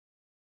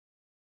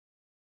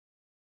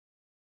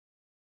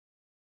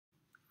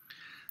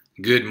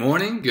Good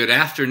morning, good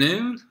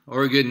afternoon,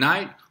 or good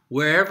night,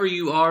 wherever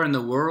you are in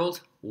the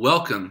world.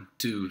 Welcome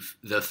to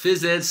the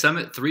Phys Ed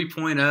Summit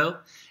 3.0,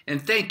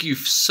 and thank you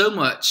so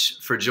much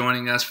for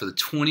joining us for the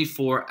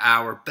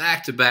 24-hour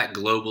back-to-back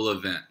global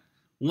event,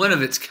 one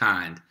of its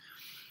kind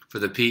for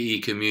the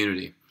PE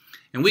community.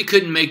 And we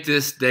couldn't make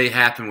this day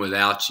happen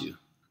without you.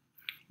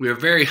 We are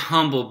very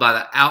humbled by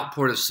the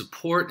outpour of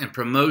support and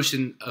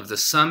promotion of the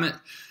summit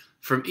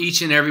from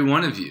each and every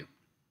one of you.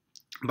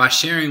 By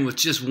sharing with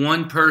just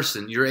one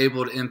person, you're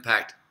able to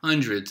impact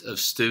hundreds of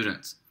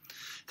students.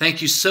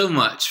 Thank you so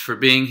much for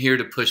being here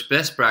to push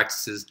best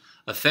practices,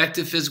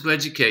 effective physical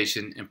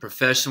education, and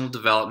professional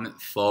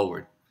development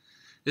forward.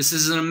 This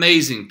is an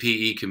amazing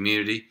PE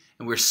community,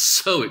 and we're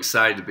so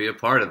excited to be a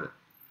part of it.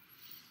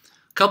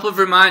 A couple of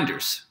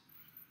reminders.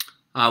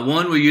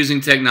 One, we're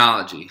using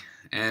technology,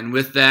 and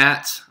with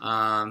that,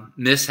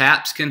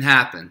 mishaps can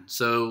happen.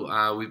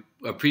 So we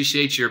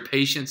appreciate your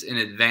patience in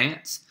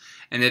advance.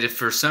 And that if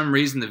for some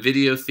reason the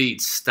video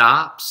feed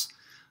stops,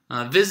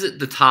 visit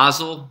the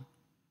Tozzle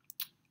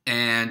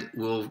and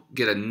we'll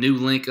get a new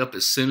link up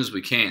as soon as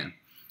we can.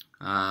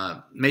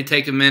 May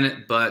take a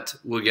minute, but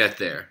we'll get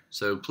there.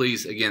 So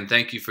please, again,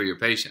 thank you for your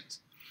patience.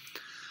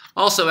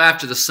 Also,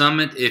 after the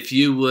summit, if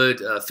you would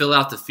fill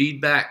out the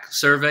feedback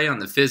survey on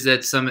the Phys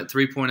Ed Summit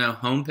 3.0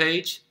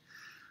 homepage,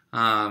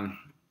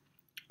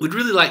 we'd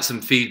really like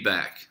some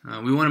feedback.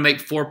 We want to make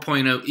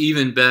 4.0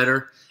 even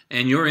better,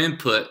 and your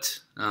input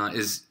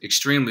is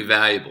extremely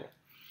valuable.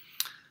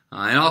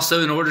 And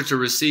also, in order to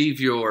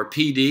receive your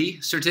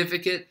PD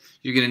certificate,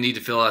 you're going to need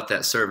to fill out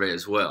that survey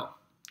as well.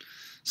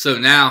 So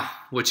now,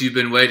 what you've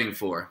been waiting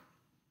for.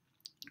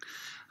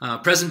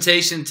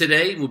 Presentation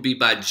today will be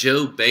by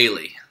Joe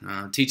Bailey.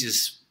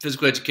 Teaches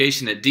physical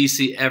education at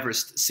DC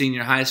Everest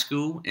Senior High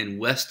School in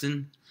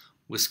Weston,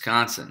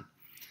 Wisconsin.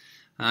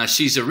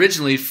 She's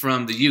originally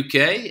from the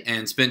UK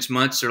and spent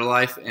much of her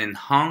life in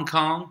Hong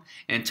Kong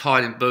and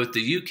taught in both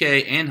the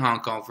UK and Hong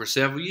Kong for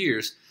several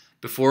years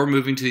before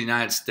moving to the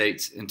United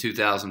States in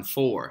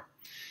 2004.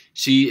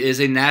 She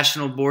is a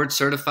National Board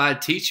Certified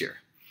Teacher,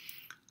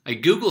 a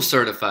Google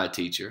Certified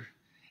Teacher,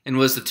 and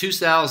was the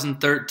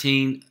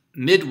 2013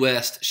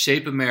 Midwest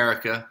Shape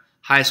America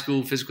High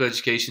School Physical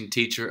Education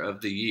Teacher of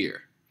the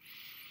Year.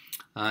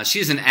 She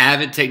is an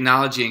avid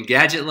technology and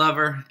gadget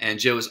lover, and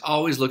Joe is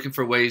always looking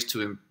for ways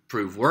to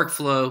improve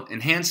workflow,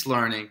 enhance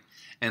learning,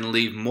 and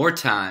leave more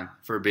time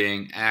for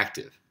being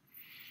active.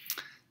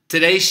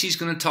 Today she's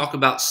going to talk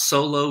about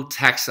SOLO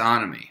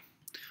Taxonomy,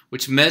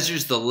 which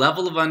measures the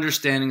level of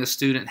understanding a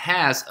student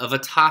has of a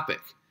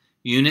topic,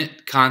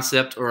 unit,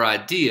 concept, or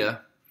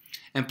idea,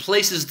 and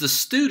places the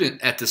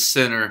student at the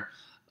center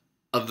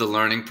of the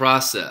learning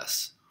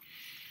process.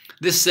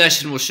 This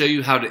session will show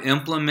you how to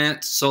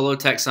implement SOLO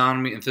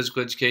Taxonomy in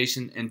physical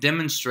education and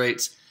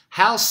demonstrates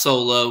how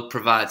SOLO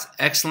provides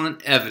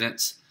excellent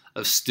evidence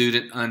of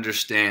student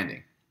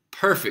understanding.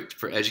 Perfect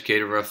for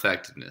Educator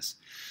Effectiveness.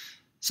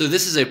 So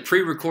this is a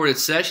pre-recorded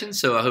session,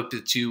 so I hope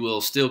that you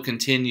will still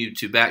continue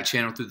to back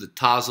channel through the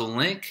Tozzle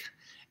link.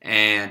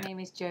 And my name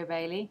is Joe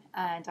Bailey,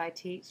 and I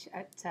teach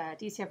at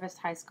DC Everest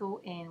High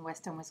School in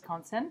Weston,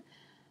 Wisconsin.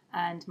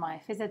 And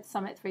my Phys Ed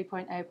Summit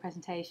 3.0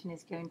 presentation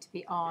is going to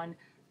be on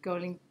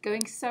going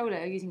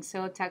solo using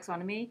SOLO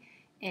Taxonomy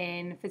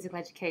in physical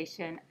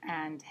education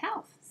and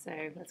health.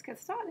 So let's get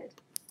started.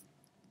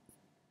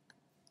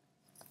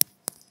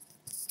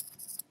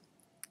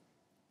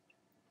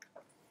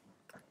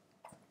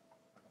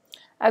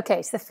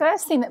 Okay, so the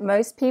first thing that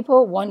most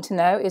people want to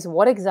know is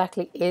what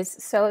exactly is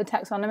SOLO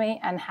Taxonomy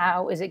and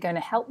how is it going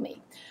to help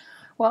me?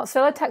 Well,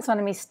 SOLO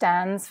Taxonomy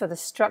stands for the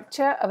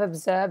Structure of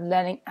Observed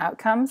Learning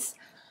Outcomes,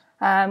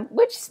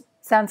 which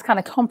sounds kind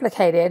of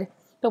complicated,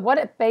 but what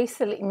it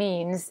basically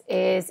means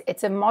is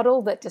it's a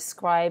model that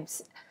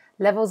describes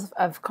levels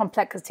of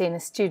complexity in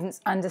a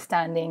student's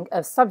understanding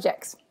of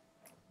subjects.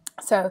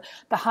 So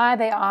the higher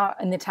they are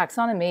in the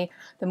taxonomy,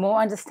 the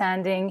more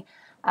understanding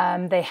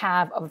they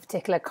have of a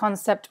particular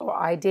concept or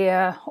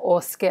idea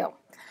or skill.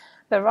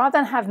 But rather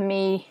than have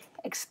me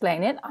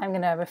explain it, I'm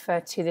going to refer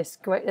to this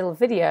great little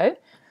video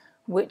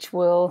which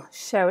will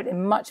show it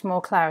in much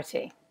more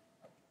clarity.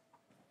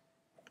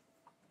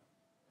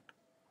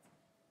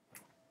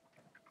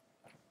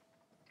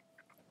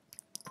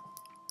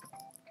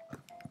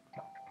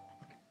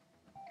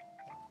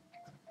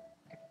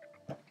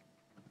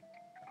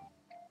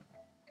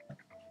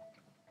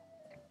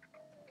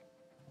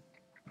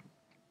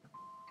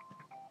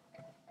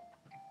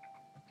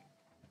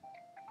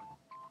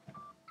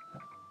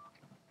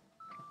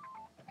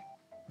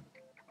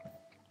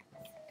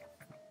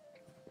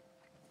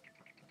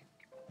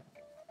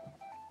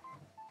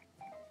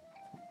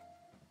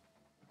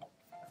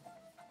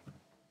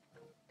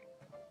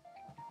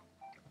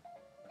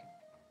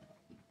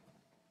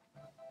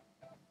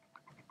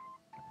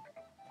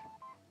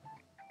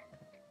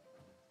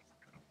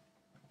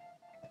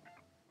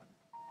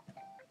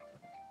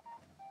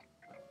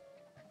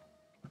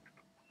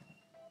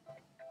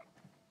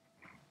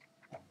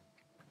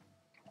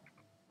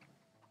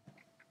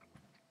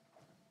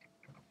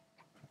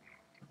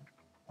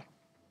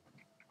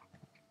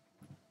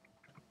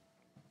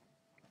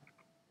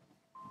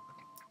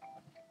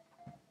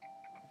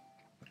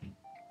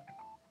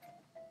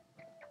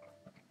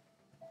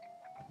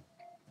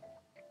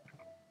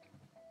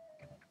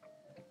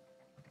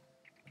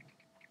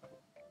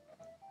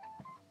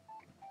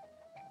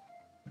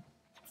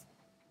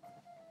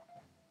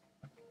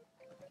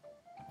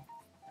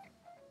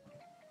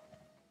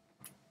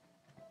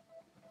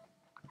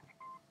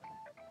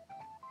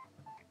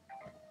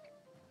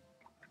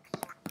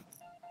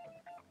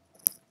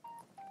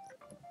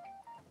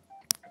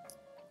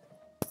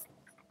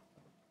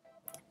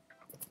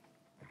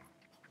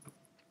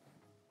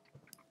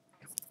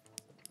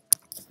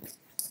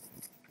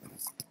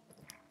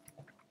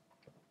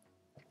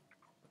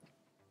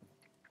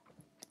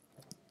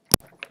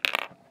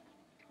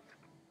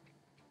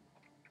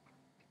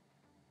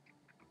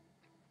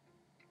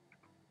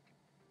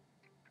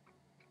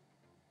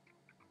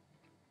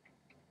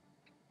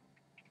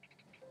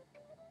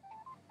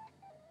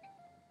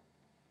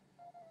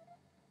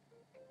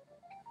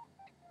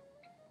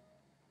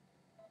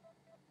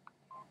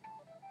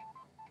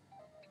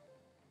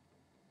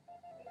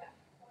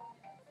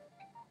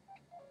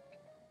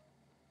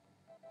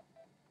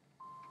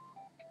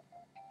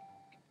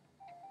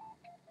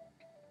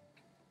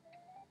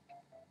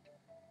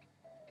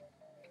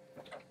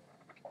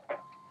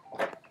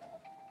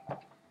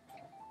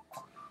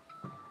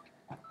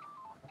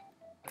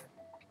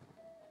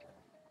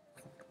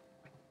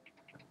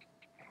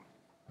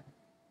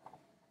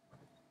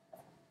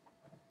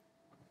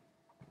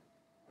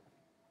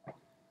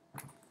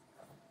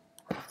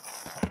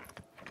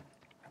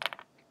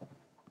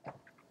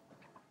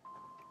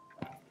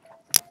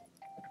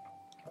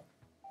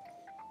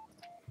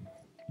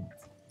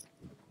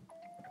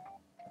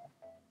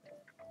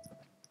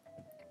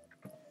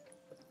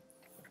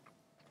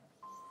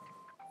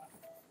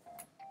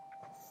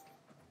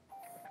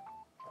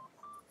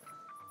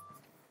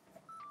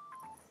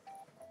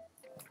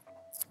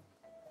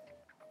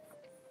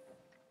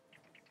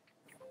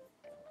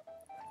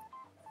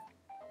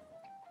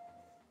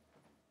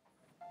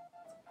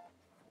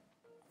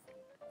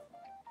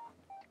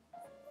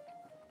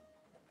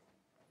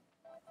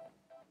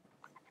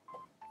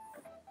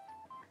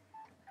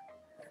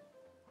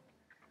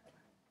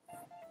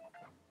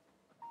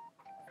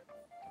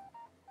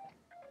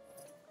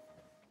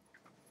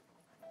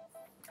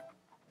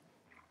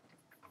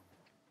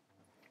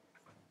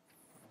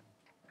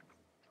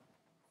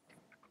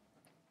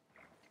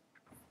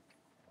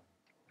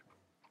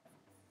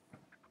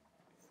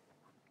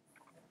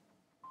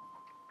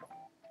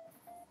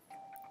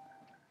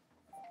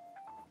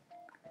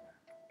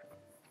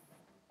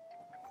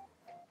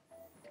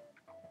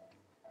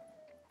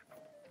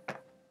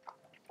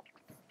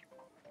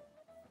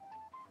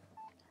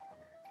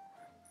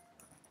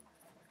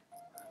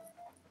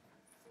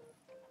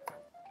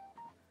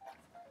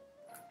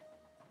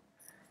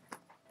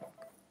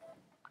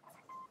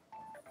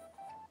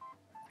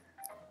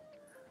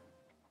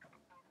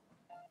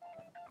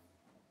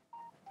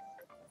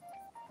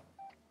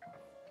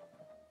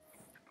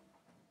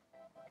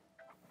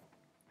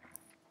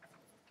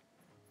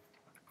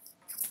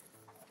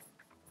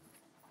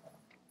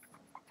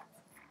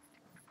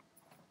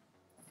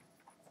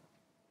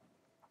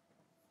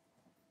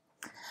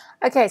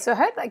 Okay, so I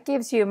hope that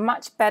gives you a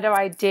much better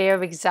idea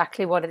of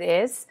exactly what it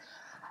is.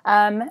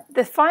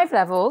 The 5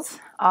 levels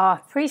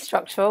are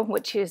pre-structural,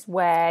 which is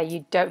where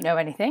you don't know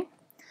anything.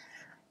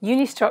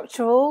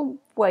 Unistructural,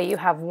 where you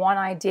have one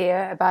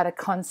idea about a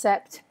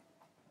concept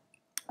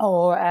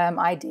or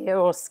idea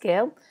or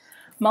skill.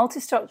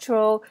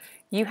 Multistructural,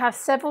 you have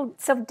several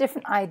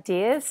different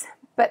ideas,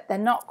 but they're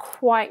not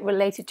quite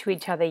related to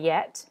each other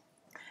yet.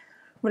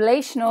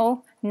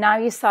 Relational, now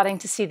you're starting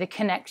to see the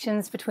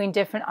connections between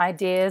different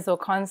ideas or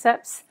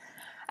concepts.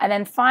 And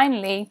then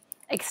finally,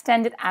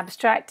 extended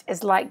abstract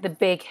is like the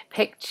big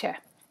picture.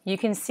 You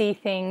can see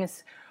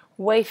things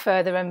way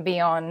further and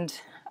beyond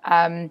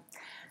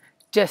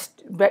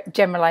just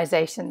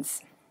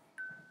generalizations.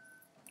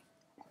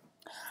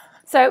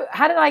 So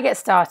how did I get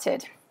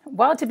started?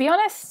 Well, to be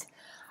honest,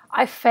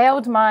 I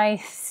failed my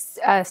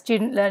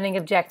student learning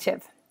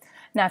objective.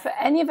 Now, for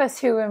any of us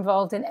who are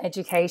involved in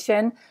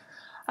education,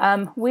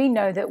 we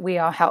know that we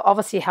are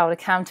obviously held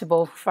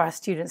accountable for our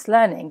students'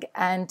 learning,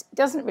 and it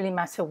doesn't really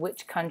matter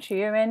which country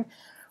you're in.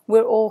 We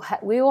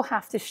all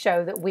have to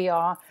show that we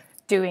are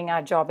doing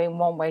our job in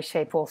one way,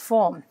 shape, or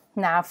form.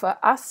 Now, for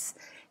us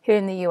here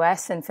in the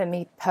US, and for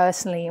me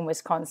personally in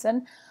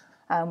Wisconsin,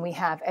 we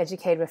have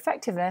Educator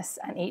Effectiveness,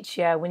 and each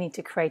year we need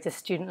to create a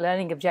student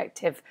learning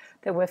objective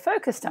that we're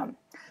focused on.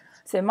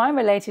 So mine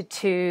related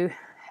to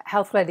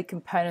health-related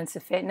components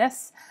of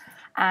fitness,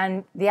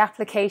 and the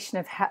application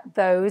of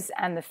those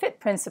and the FIT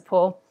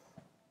principle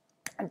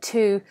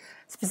to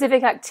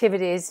specific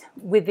activities,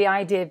 with the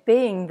idea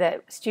being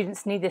that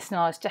students need this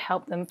knowledge to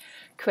help them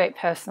create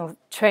personal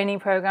training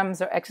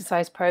programs or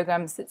exercise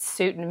programs that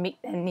suit and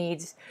meet their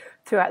needs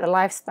throughout the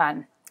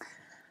lifespan.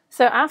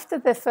 So after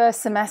the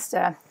first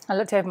semester, I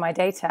looked over my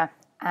data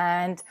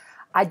and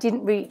I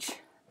didn't reach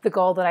the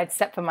goal that I'd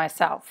set for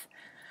myself.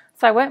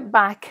 So I went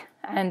back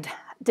and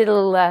did a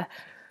little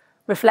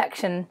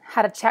reflection,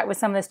 had a chat with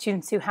some of the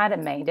students who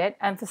hadn't made it,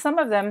 and for some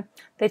of them,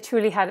 they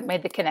truly hadn't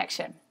made the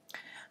connection.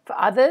 For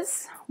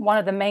others, one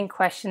of the main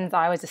questions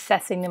I was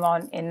assessing them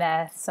on in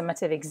their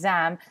summative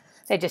exam,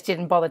 they just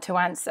didn't bother to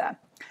answer.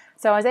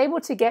 So I was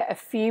able to get a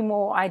few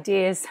more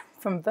ideas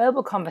from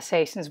verbal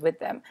conversations with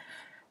them,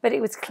 but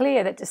it was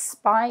clear that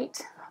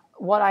despite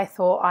what I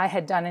thought I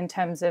had done in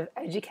terms of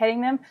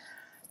educating them,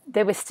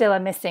 there was still a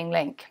missing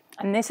link.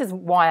 And this is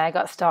why I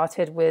got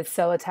started with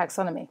SOLO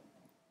Taxonomy.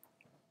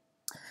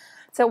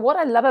 So what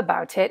I love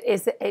about it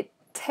is that it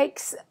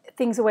takes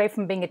things away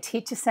from being a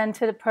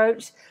teacher-centered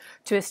approach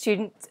to a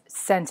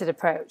student-centered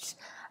approach.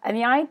 And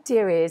the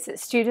idea is that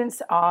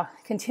students are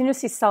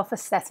continuously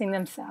self-assessing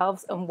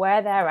themselves and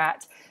where they're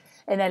at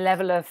in their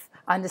level of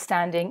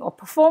understanding or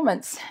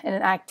performance in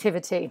an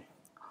activity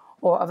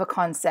or of a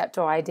concept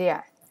or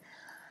idea.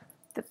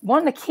 One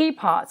of the key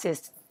parts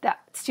is that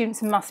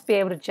students must be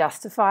able to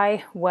justify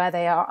where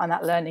they are on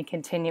that learning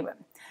continuum.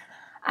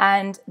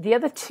 And the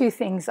other 2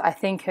 things I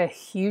think are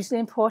hugely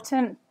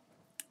important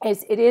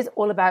is it is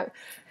all about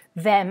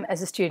them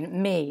as a student,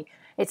 me.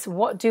 It's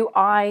what do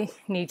I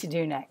need to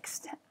do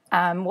next?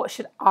 What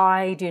should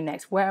I do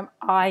next? Where am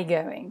I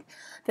going?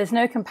 There's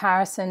no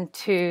comparison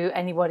to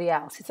anybody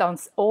else.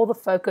 All the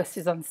focus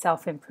is on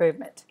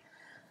self-improvement.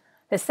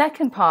 The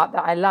second part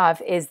that I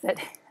love is that,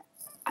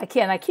 I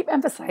keep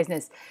emphasizing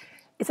this,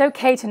 it's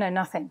okay to know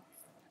nothing.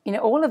 You know,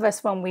 all of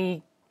us, when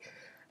we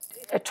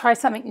try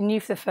something new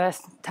for the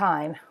first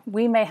time,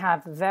 we may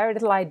have very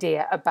little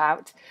idea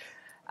about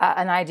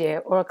an idea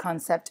or a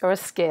concept or a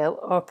skill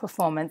or a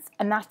performance,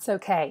 and that's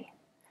okay.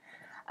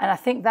 And I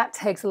think that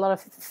takes a lot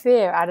of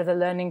fear out of the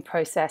learning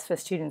process for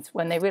students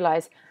when they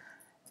realize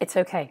it's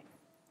okay.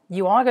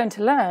 You are going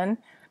to learn,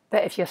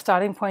 but if your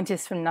starting point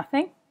is from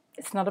nothing,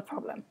 it's not a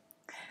problem.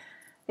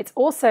 It's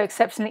also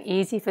exceptionally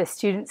easy for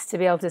students to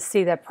be able to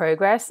see their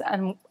progress,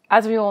 and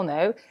as we all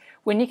know,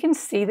 when you can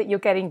see that you're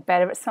getting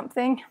better at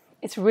something,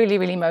 it's really,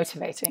 really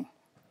motivating.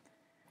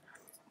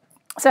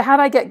 So how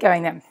did I get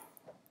going then?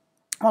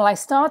 Well, I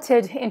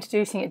started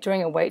introducing it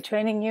during a weight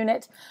training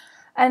unit.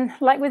 And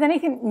like with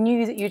anything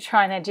new that you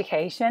try in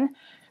education,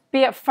 be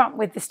upfront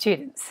with the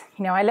students.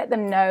 You know, I let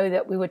them know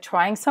that we were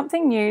trying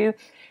something new.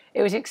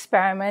 It was an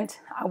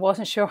experiment. I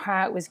wasn't sure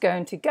how it was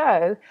going to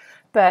go,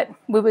 but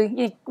we were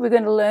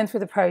going to learn through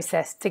the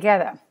process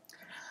together.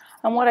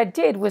 And what I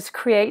did was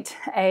create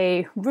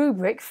a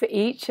rubric for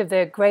each of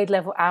the grade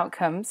level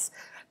outcomes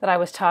that I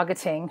was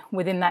targeting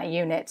within that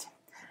unit.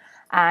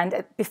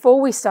 And before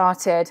we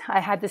started,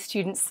 I had the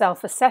students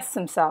self-assess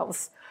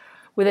themselves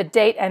with a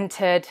date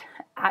entered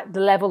at the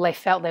level they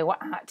felt they were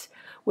at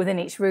within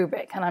each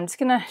rubric. And I'm just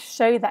going to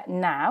show you that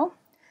now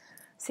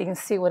so you can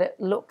see what it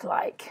looked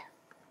like.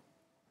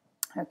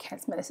 Okay,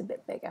 let's make this a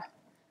bit bigger.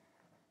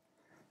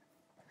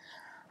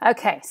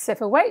 Okay, so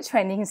for weight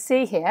training, you can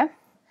see here,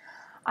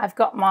 I've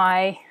got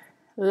my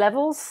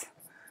levels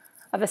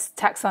of a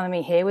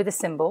taxonomy here with the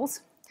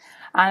symbols.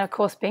 And of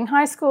course, being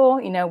high school,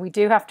 you know, we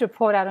do have to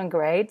report out on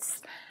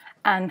grades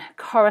and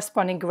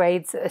corresponding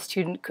grades that a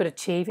student could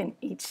achieve in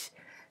each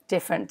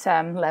different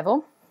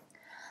level.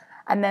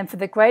 And then for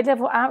the grade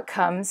level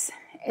outcomes,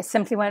 it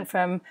simply went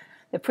from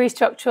the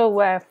pre-structural,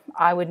 where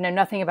I would know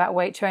nothing about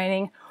weight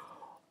training,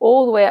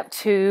 all the way up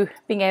to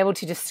being able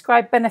to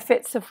describe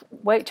benefits of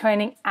weight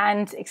training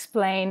and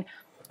explain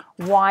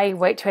why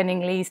weight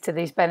training leads to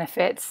these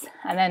benefits.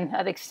 And then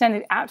at the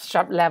extended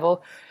abstract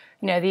level,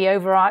 the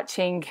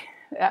overarching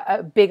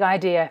big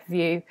idea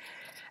view,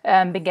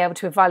 being able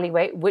to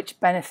evaluate which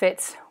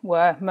benefits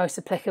were most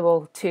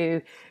applicable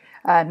to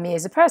me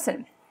as a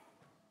person.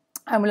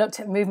 And we looked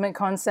at movement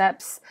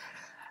concepts,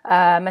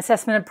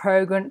 assessment of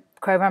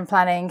program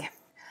planning.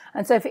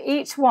 And so for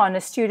each one,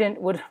 a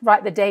student would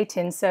write the date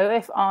in. So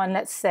if on,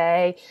 let's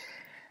say,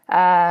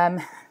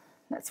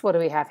 what do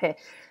we have here?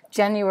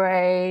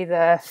 January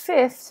the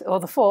 5th or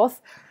the 4th,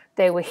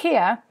 they were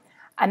here.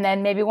 And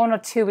then maybe 1 or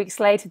 2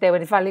 weeks later, they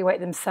would evaluate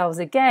themselves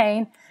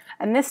again.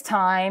 And this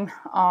time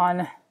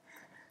on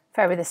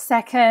February the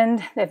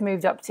 2nd, they've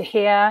moved up to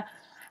here.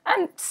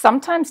 And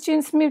sometimes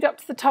students moved up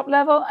to the top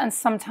level and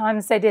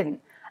sometimes they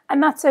didn't.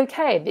 And that's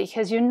okay,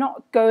 because you're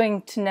not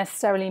going to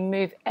necessarily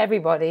move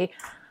everybody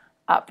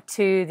up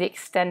to the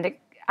extended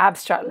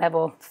abstract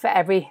level for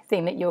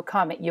everything that you're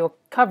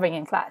covering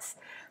in class.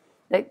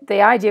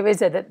 The idea is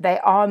that they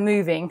are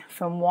moving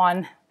from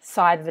one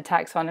side of the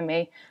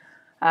taxonomy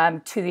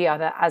to the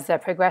other as they're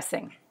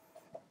progressing.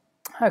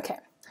 Okay,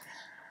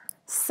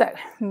 so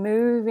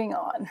moving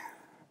on.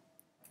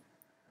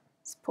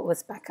 Let's pull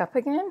this back up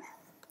again.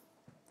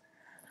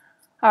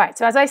 All right,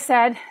 so as I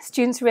said,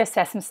 students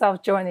reassess themselves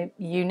during the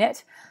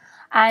unit,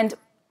 and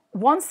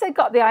once they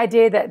got the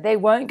idea that they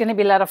weren't going to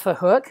be let off the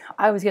hook,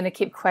 I was going to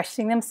keep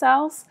questioning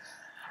themselves,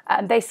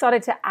 and they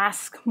started to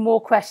ask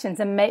more questions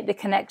and make the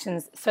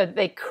connections so that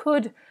they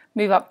could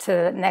move up to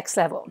the next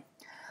level.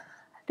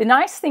 The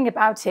nice thing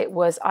about it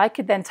was I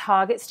could then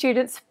target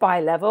students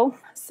by level.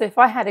 So if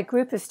I had a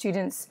group of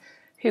students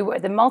who were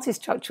at the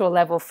multistructural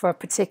level for a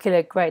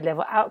particular grade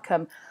level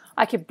outcome,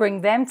 I could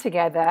bring them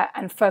together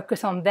and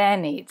focus on their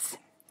needs.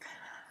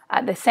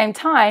 At the same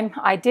time,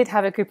 I did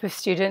have a group of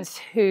students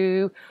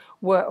who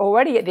were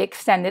already at the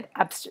extended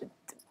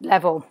abstract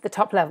level, the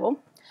top level.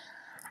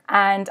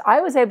 And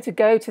I was able to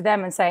go to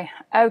them and say,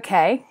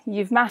 okay,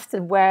 you've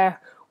mastered where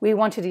we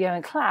wanted to go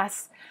in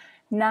class.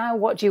 Now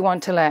what do you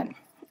want to learn?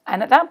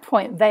 And at that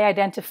point, they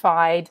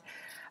identified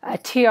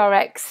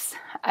TRX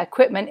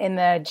equipment in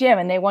the gym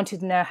and they wanted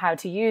to know how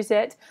to use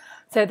it.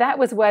 So that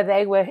was where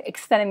they were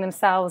extending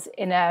themselves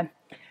in a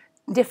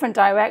different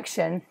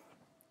direction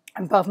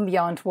above and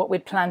beyond what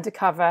we'd planned to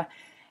cover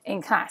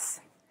in class.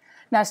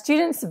 Now,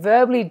 students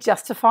verbally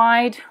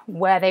justified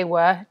where they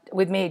were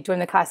with me during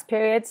the class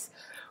periods.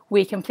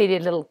 We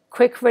completed little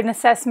quick written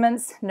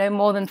assessments, no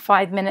more than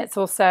 5 minutes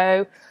or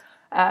so,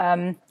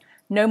 no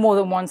more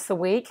than once a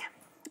week.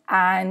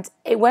 And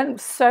it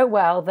went so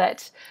well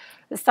that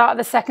at the start of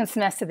the second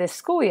semester this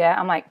school year,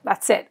 I'm like,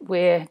 that's it.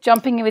 We're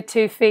jumping in with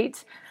 2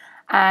 feet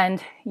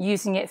and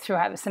using it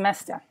throughout the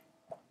semester.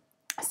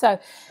 So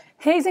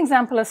here's an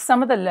example of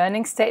some of the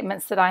learning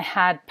statements that I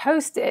had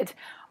posted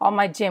on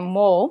my gym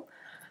wall,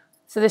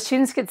 so the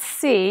students could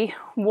see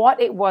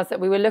what it was that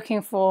we were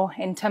looking for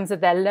in terms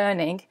of their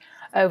learning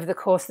over the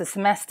course of the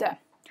semester.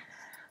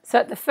 So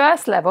at the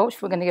first level,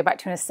 which we're going to go back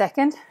to in a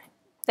second,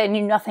 they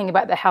knew nothing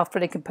about the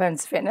health-related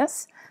components of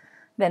fitness,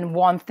 then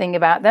one thing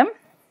about them,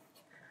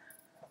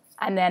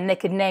 and then they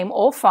could name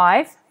all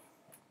 5,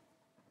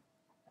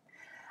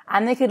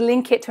 and they could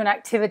link it to an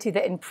activity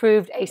that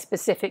improved a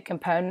specific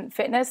component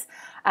fitness,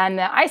 and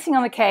the icing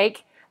on the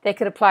cake, they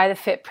could apply the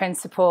FIT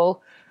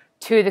principle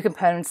to the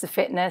components of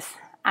fitness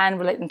and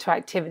relate them to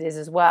activities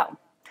as well.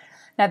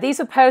 Now, these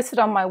were posted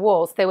on my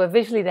walls. They were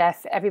visually there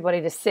for everybody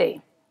to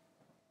see.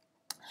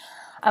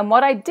 And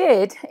what I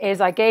did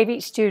is I gave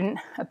each student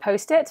a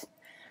Post-it,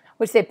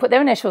 which they put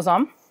their initials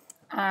on.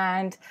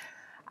 And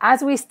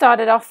as we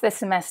started off the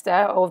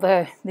semester, or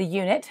the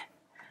unit,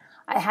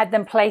 I had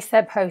them place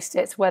their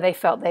Post-its where they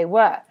felt they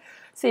were.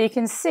 So you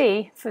can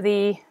see, for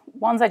the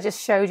ones I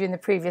just showed you in the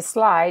previous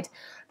slide,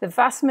 the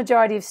vast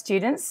majority of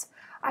students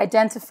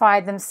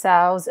identified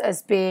themselves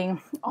as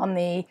being on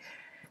the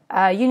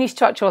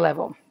unistructural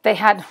level. They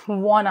had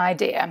one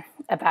idea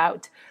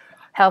about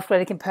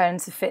health-related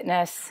components of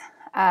fitness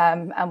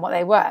and what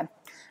they were.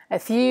 A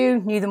few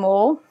knew them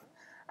all,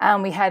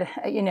 and we had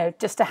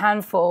just a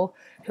handful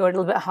who were a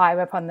little bit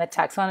higher up on the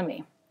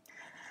taxonomy.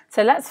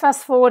 So let's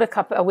fast forward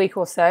a week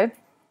or so.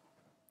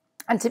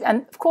 And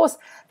of course,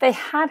 they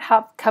had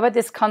covered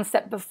this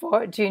concept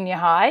before at junior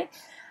high.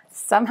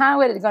 Somehow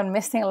it had gone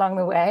missing along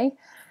the way.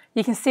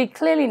 You can see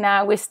clearly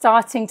now we're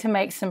starting to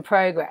make some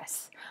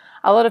progress.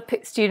 A lot of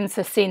students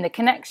have seen the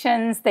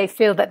connections. They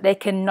feel that they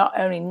can not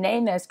only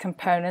name those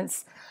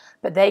components,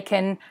 but they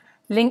can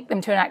link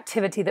them to an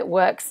activity that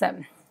works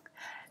them.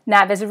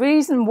 Now, there's a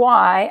reason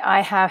why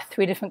I have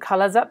 3 different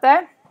colors up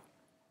there.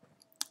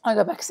 I'll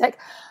go back a sec.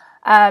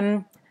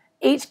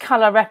 Each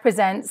color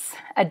represents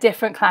a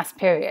different class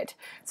period.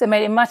 So it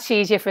made it much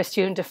easier for a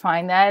student to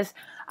find theirs,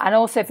 and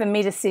also for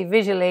me to see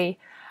visually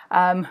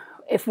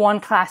if one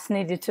class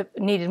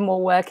needed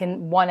more work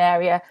in one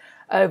area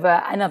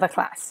over another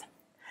class.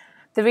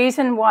 The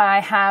reason why I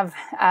have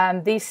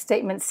these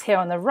statements here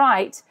on the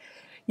right,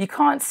 you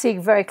can't see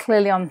very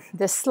clearly on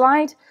this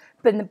slide,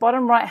 but in the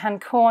bottom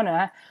right-hand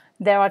corner,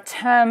 there are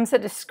terms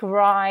that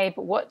describe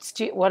what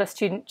a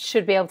student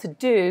should be able to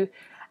do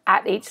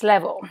at each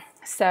level.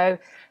 So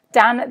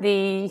down at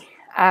the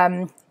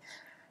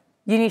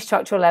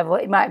unistructural level,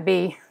 it might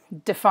be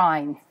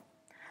define.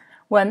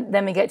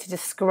 Then we get to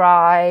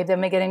describe,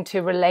 then we get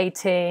into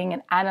relating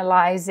and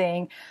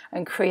analyzing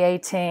and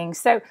creating.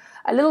 So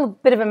a little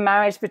bit of a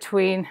marriage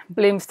between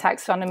Bloom's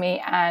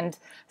taxonomy and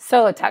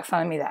SOLO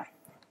taxonomy there.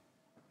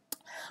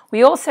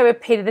 We also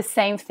repeated the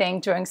same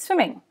thing during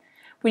swimming.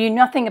 We knew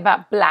nothing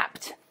about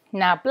BLAPT.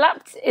 Now,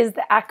 BLAPT is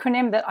the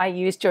acronym that I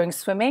use during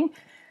swimming.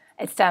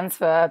 It stands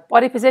for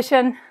body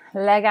position,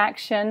 leg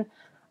action,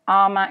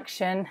 arm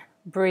action,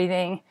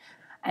 breathing,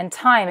 and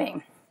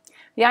timing.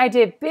 The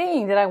idea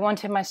being that I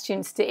wanted my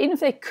students to, even if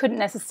they couldn't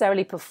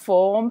necessarily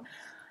perform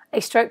a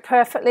stroke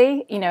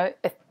perfectly, you know,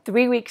 a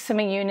 3-week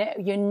swimming unit,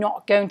 you're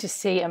not going to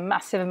see a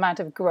massive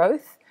amount of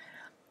growth,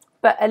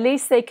 but at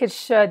least they could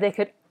show they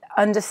could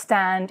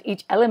understand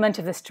each element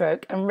of the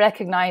stroke and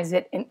recognize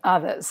it in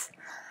others,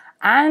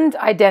 and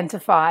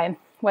identify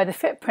where the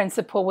fit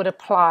principle would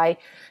apply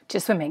to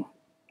swimming.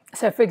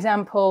 So, for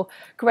example,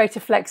 greater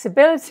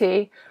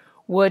flexibility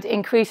would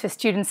increase a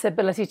student's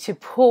ability to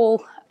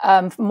pull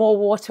more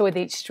water with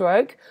each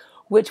stroke,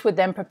 which would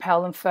then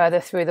propel them further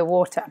through the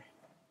water.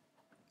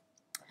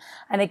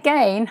 And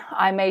again,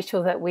 I made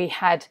sure that we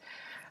had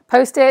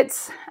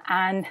post-its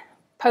and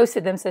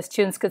posted them so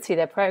students could see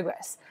their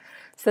progress.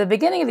 So the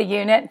beginning of the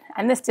unit,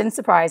 and this didn't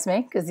surprise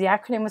me because the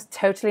acronym was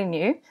totally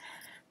new,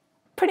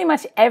 pretty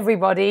much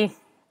everybody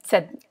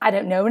said, I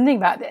don't know anything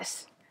about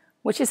this,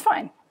 which is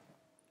fine.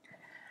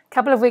 A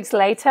couple of weeks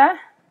later,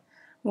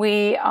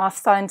 we are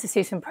starting to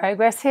see some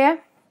progress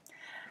here.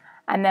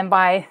 And then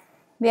by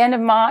the end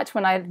of March,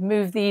 when I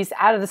moved these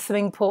out of the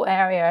swimming pool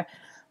area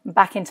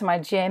back into my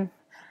gym,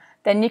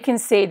 then you can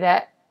see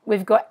that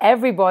we've got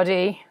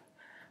everybody,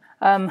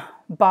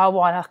 bar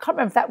one, I can't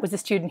remember if that was the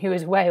student who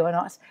was away or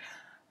not,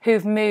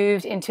 who've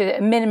moved into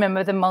a minimum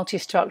of the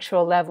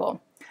multistructural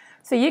level.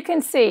 So you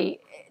can see,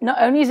 not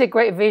only is it a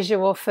great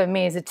visual for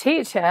me as a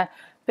teacher,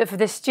 but for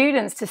the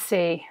students to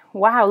see,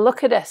 wow,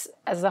 look at us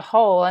as a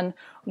whole and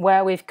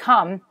where we've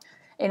come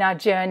in our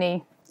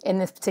journey in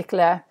this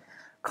particular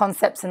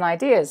concepts and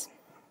ideas.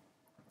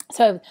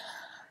 So,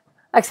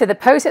 like I said, the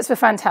post-its were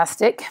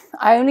fantastic.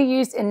 I only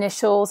used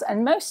initials,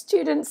 and most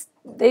students,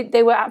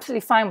 they were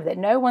absolutely fine with it.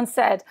 No one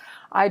said,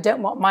 I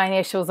don't want my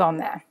initials on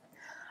there.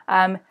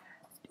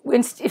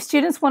 If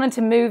students wanted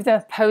to move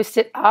the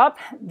post-it up,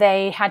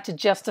 they had to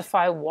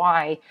justify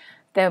why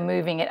they're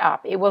moving it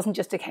up. It wasn't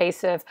just a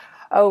case of,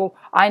 oh,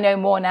 I know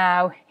more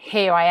now,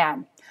 here I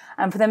am.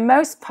 And for the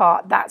most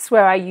part, that's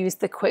where I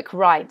used the quick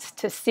write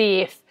to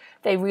see if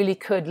they really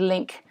could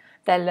link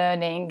their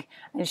learning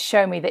and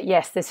show me that,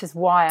 yes, this is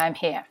why I'm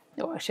here,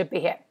 or I should be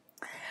here.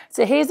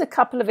 So here's a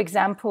couple of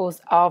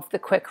examples of the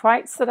quick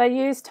writes that I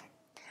used.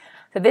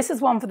 So this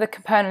is one for the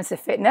components of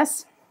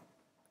fitness.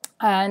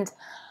 And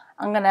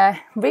I'm going to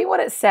read what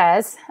it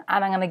says,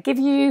 and I'm going to give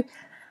you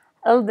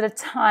a little bit of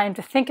time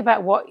to think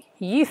about what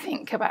you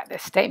think about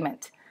this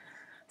statement.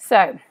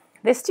 So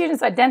the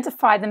students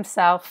identify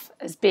themselves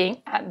as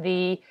being at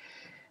the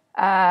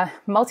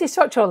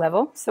multistructural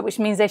level, so which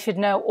means they should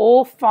know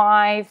all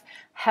 5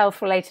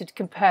 health-related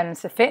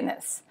components of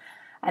fitness.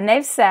 And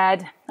they've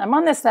said, I'm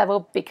on this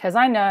level because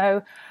I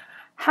know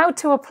how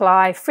to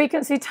apply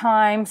frequency,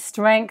 time,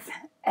 strength,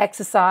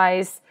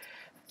 exercise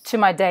to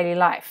my daily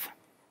life.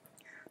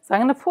 So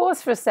I'm going to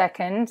pause for a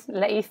second,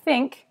 let you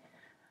think,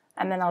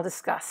 and then I'll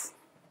discuss.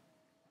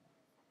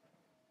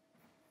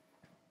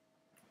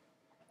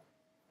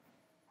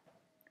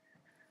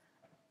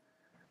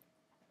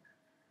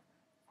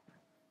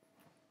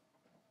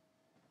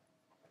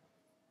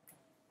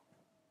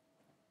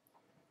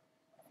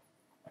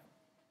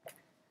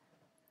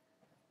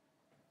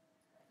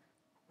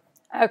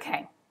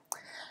 Okay,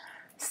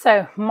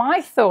 so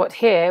my thought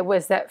here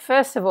was that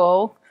first of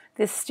all,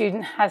 this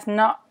student has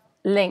not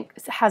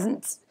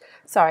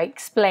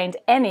explained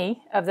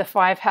any of the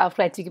 5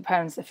 health-related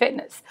components of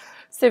fitness.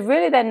 So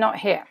really they're not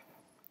here.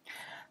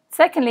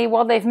 Secondly,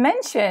 while they've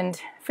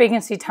mentioned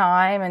frequency,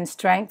 time, and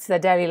strength to their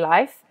daily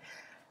life,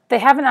 they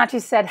haven't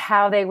actually said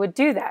how they would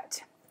do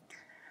that.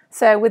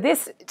 So with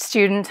this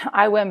student,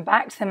 I went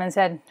back to them and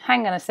said,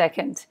 hang on a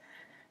second.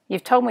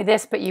 You've told me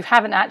this, but you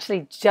haven't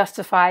actually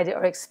justified it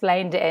or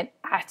explained it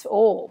at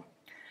all.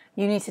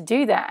 You need to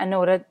do that in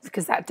order,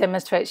 because that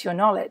demonstrates your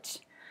knowledge.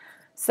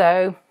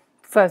 So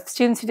for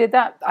students who did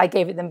that, I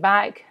gave it them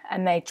back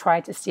and they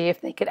tried to see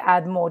if they could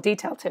add more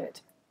detail to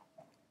it.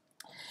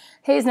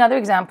 Here's another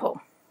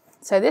example.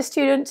 So this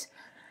student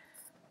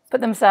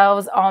put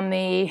themselves on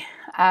the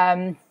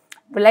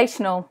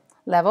relational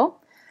level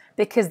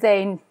because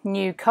they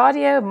knew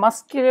cardio,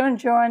 muscular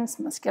endurance,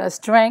 muscular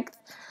strength,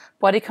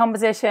 body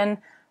composition,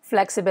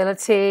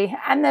 flexibility,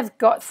 and they've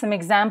got some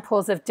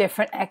examples of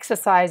different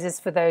exercises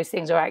for those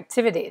things or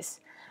activities.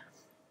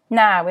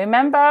 Now,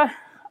 remember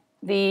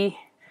the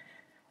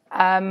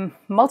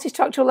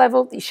multistructural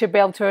level, you should be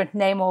able to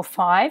name all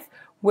 5,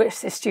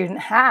 which the student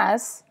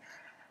has.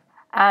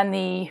 and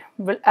the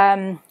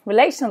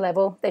relational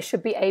level, they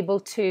should be able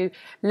to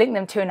link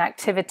them to an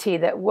activity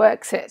that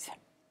works it.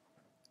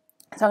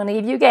 So I'm going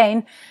to give you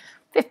again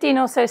 15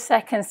 or so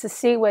seconds to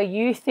see where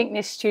you think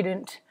this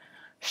student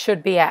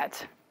should be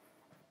at.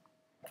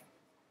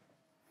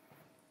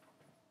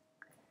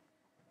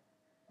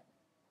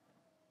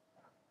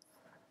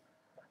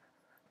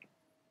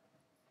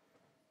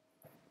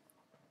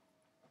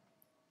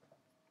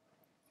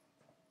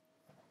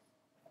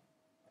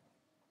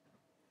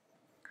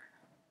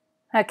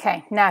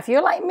 Okay, now if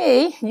you're like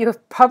me, you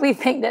probably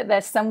think that they're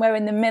somewhere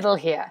in the middle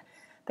here.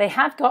 They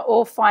have got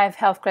all 5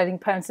 health grading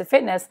components of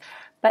fitness,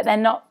 but they're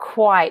not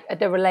quite at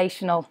the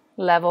relational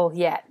level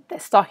yet. They're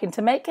starting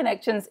to make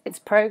connections, it's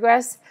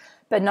progress,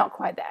 but not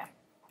quite there.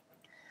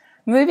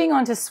 Moving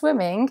on to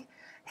swimming,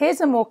 here's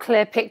a more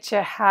clear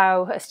picture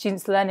how a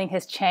student's learning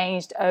has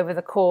changed over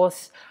the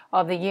course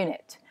of the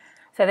unit.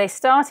 So they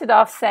started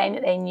off saying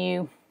that they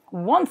knew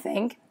one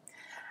thing,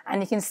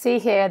 and you can see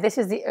here, this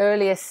is the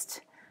earliest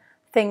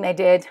thing they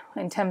did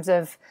in terms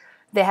of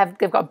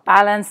they've got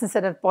balance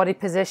instead of body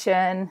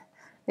position,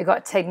 they've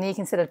got technique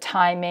instead of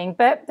timing,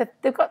 but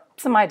they've got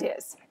some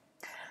ideas.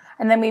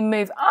 And then we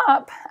move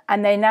up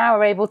and they now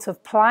are able to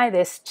apply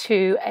this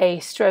to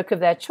a stroke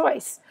of their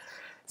choice.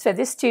 So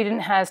this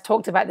student has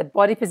talked about the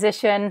body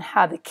position,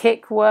 how the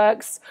kick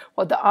works,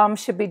 what the arm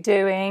should be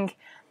doing,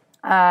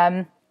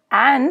 and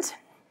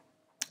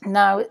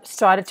now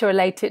started to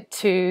relate it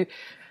to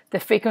the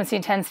frequency,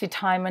 intensity,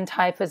 time, and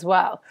type as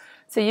well.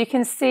 So you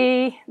can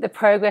see the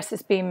progress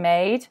that's been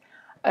made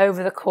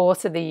over the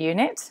course of the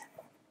unit.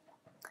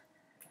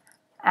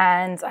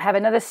 And I have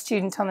another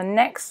student on the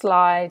next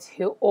slide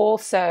who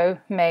also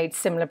made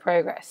similar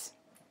progress.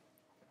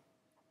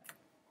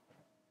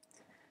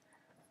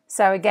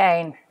 So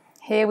again,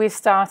 here we've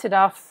started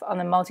off on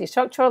the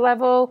multi-structural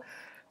level,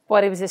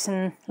 body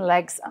position,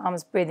 legs,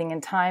 arms, breathing,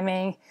 and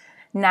timing.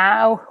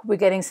 Now we're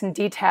getting some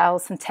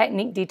details, some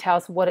technique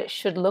details, what it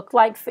should look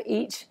like for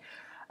each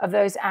of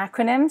those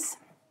acronyms.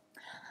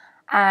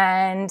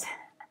 And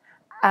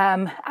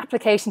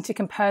application to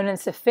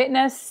components of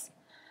fitness,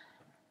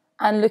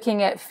 and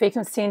looking at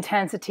frequency,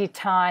 intensity,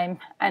 time,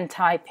 and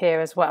type here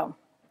as well.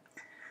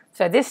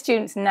 So this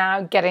student's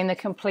now getting the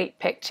complete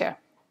picture.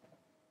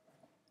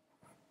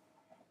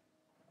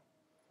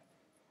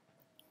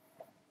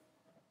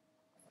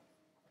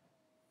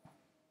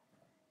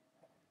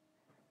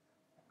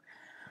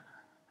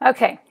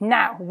 Okay,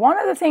 now one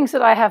of the things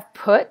that I have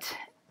put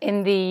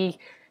in the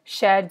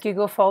shared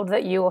Google folder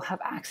that you will have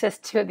access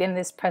to at the end of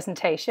this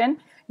presentation,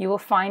 you will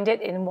find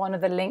it in one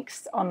of the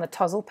links on the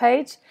TOESL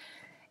page,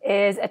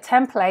 is a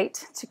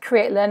template to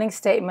create learning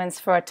statements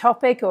for a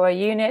topic or a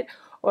unit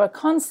or a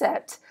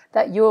concept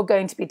that you're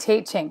going to be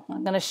teaching.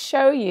 I'm going to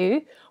show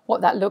you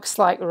what that looks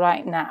like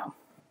right now.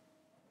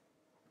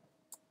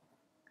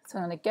 So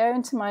I'm going to go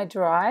into my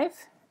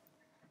drive.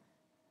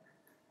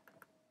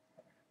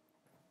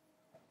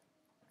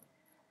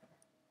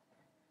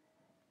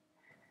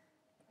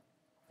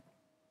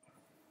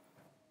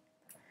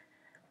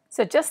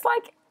 So just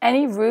like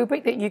any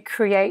rubric that you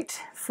create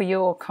for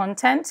your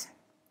content,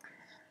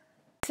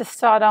 to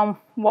start on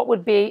what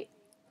you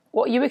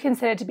would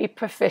consider to be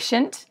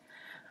proficient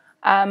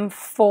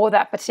for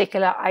that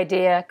particular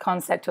idea,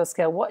 concept, or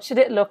skill. What should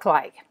it look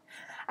like?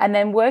 And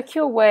then work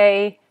your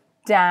way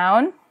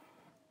down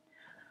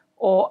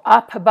or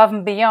up, above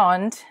and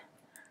beyond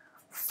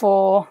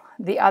for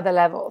the other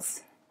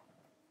levels.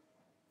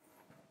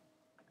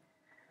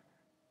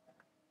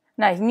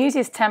 Now you can use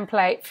this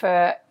template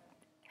for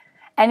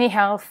any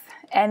health,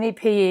 any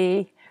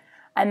PE,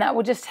 and that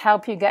will just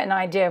help you get an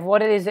idea of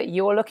what it is that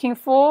you're looking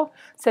for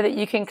so that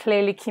you can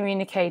clearly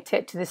communicate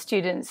it to the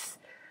students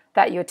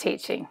that you're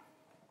teaching.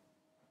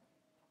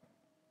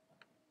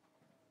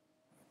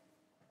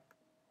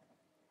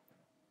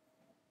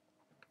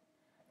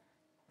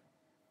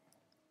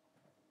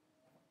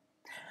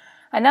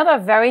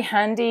 Another very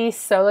handy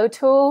solo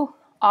tool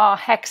are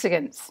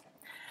hexagons.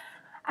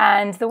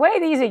 And the way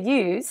these are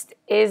used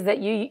is that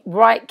you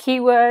write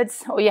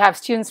keywords, or you have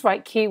students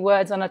write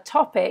keywords on a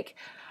topic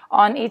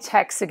on each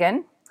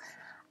hexagon,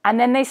 and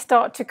then they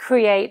start to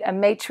create a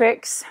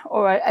matrix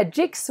or a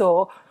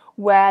jigsaw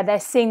where they're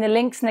seeing the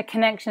links and the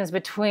connections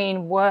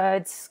between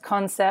words,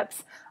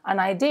 concepts, and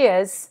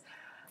ideas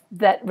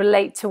that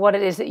relate to what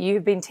it is that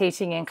you've been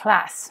teaching in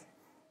class.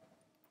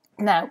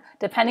 Now,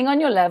 depending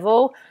on your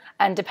level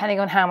and depending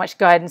on how much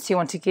guidance you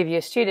want to give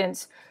your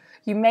students,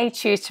 you may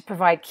choose to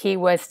provide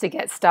keywords to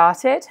get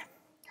started.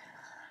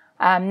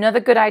 Another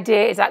good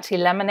idea is actually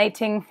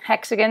laminating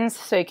hexagons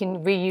so you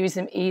can reuse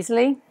them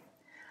easily.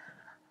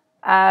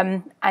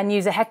 And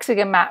use a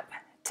hexagon map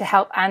to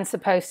help answer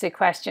posted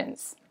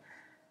questions.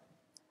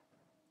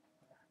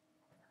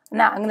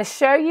 Now I'm going to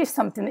show you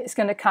something that's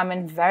going to come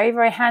in very,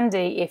 very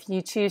handy if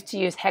you choose to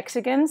use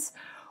hexagons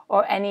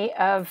or any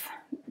of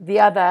the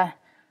other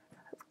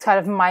kind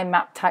of mind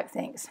map type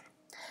things.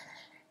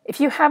 If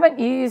you haven't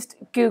used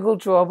Google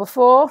Draw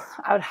before,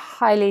 I would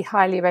highly,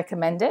 highly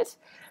recommend it.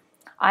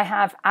 I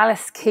have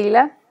Alice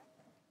Keeler,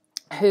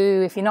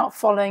 who, if you're not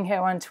following her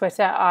on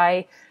Twitter,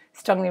 I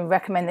strongly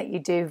recommend that you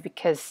do,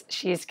 because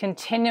she is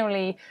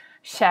continually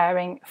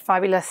sharing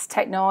fabulous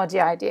technology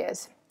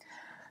ideas.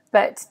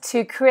 But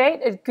to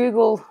create a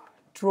Google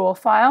Draw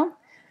file,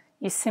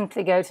 you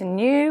simply go to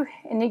New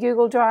in your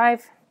Google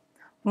Drive,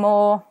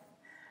 More,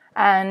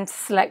 and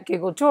select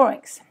Google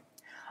Drawings.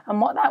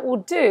 And what that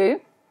will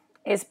do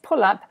is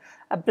pull up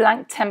a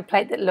blank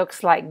template that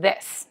looks like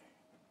this.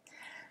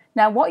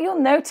 Now, what you'll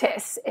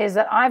notice is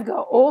that I've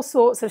got all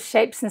sorts of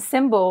shapes and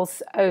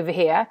symbols over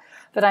here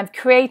that I've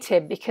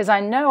created because I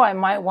know I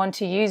might want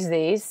to use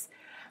these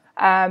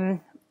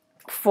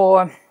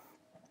for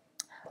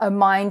a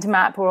mind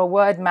map or a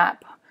word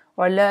map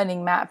or a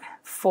learning map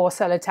for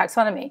SOLO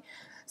Taxonomy.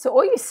 So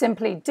all you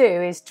simply do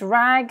is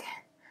drag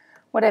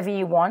whatever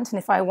you want, and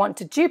if I want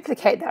to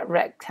duplicate that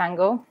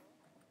rectangle,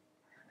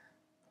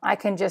 I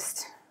can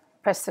just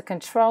press the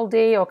Control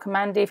D or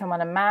Command D if I'm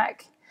on a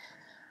Mac.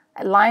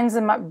 It lines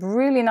them up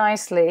really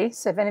nicely.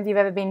 So if any of you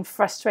have ever been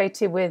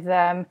frustrated with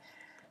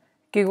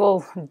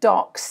Google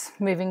Docs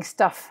moving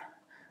stuff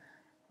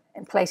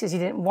in places you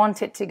didn't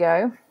want it to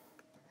go,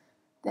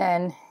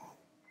 then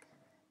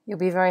you'll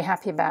be very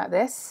happy about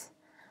this.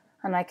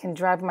 And I can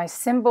drag my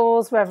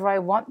symbols wherever I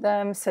want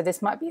them. So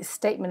this might be a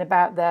statement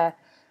about the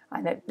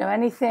I don't know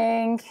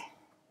anything.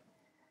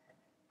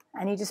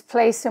 And you just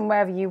place them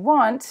wherever you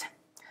want.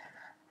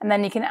 And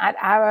then you can add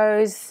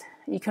arrows.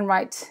 You can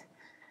write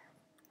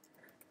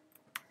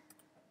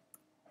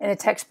in a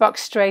text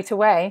box straight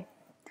away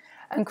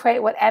and create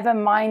whatever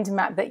mind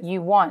map that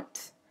you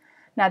want.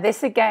 Now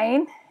this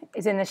again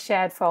is in the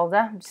shared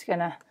folder. I'm just going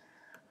to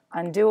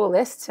undo all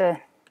this to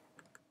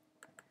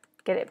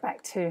get it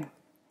back to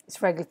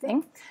its regular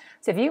thing.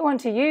 So if you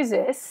want to use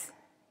this,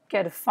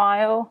 go to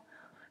File,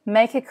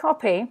 make a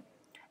copy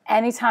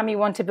anytime you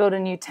want to build a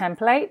new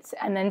template,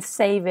 and then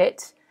save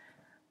it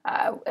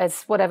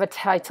as whatever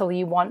title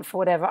you want for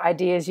whatever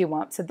ideas you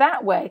want. So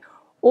that way,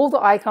 all the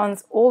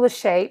icons, all the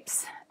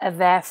shapes are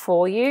there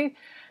for you.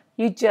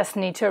 You just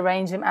need to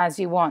arrange them as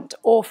you want.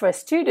 Or for a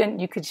student,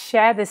 you could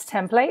share this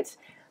template,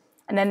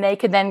 and then they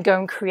could then go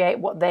and create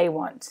what they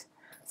want.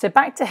 So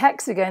back to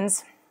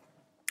hexagons,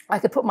 I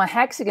could put my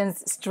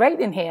hexagons straight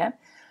in here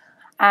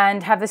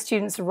and have the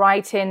students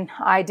write in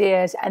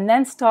ideas and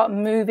then start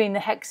moving the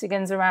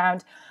hexagons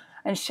around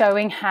and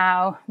showing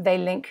how they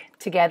link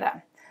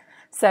together.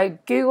 So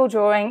Google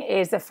Drawing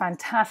is a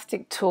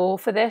fantastic tool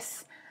for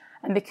this.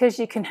 And because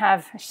you can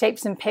have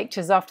shapes and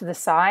pictures off to the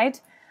side,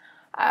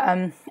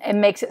 it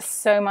makes it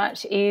so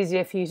much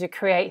easier for you to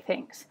create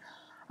things.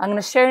 I'm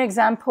going to show an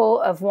example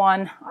of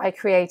one I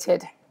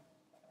created.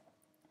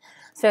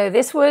 So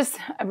this was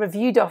a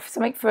reviewed off,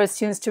 something for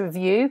students to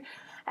review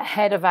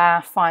ahead of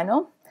our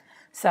final.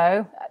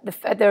 So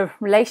at the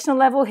relational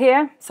level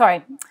here,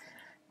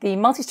 the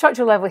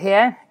multi-structural level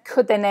here,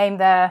 could they name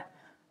the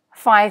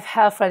 5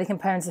 health-related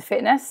components of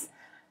fitness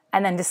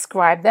and then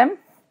describe them?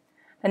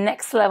 The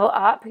next level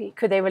up,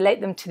 could they relate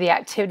them to the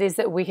activities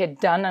that we had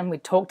done and we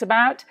talked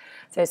about?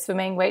 So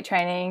swimming, weight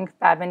training,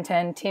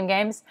 badminton, team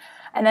games,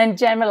 and then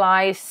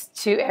generalize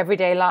to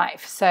everyday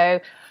life.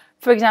 So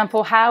for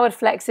example, how would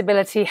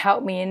flexibility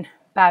help me in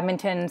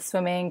badminton,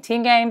 swimming,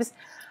 team games?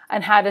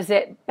 And how does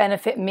it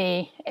benefit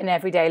me in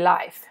everyday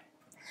life?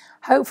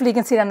 Hopefully you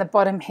can see it on the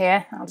bottom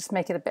here. I'll just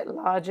make it a bit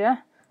larger.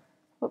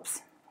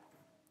 Whoops,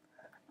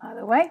 out of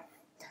the way.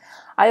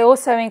 I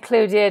also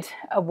included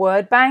a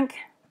word bank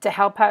to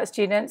help out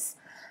students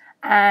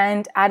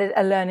and added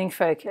a learning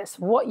focus,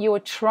 what you're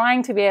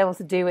trying to be able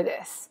to do with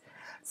this.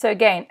 So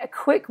again, a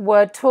quick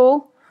word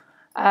tool,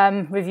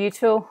 review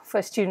tool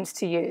for students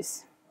to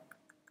use.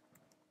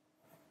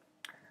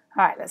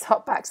 All right, let's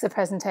hop back to the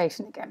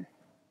presentation again.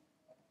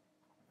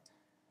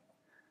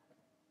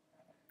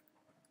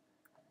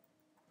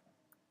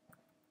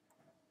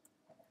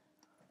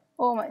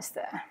 Almost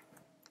there.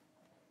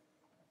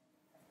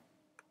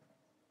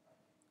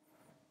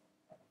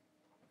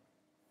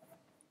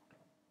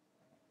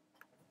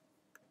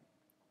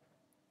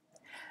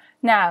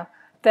 Now,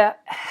 the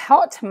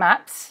HOT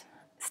maps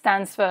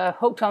stands for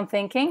Hooked on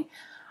Thinking.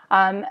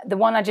 The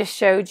one I just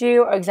showed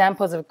you are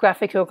examples of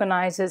graphic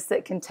organizers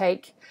that can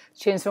take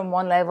students from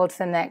one level to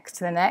the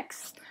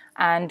next.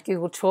 And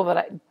Google tool that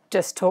I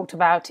just talked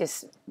about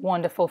is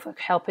wonderful for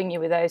helping you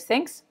with those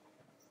things.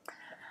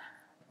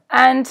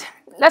 And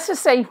let's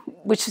just say,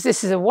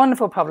 this is a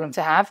wonderful problem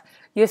to have,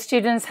 your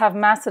students have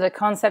mastered a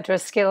concept or a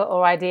skill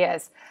or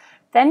ideas.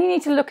 Then you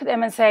need to look at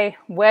them and say,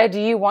 where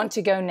do you want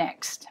to go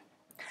next?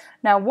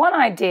 Now, one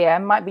idea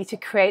might be to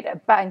create a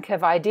bank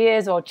of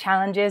ideas or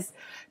challenges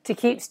to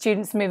keep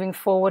students moving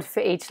forward for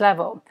each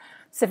level.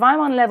 So if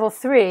I'm on level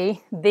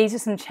 3, these are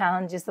some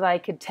challenges that I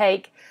could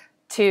take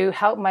to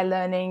help my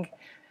learning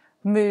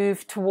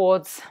move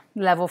towards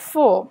level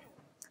 4,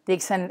 the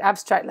extended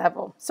abstract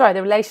level,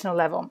 the relational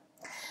level.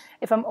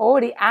 If I'm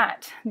already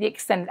at the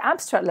extended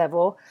abstract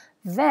level,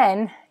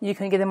 then you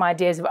can give them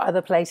ideas of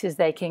other places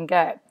they can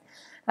go.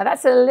 Now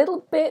that's a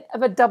little bit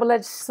of a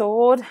double-edged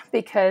sword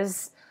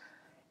because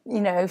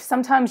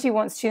sometimes you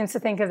want students to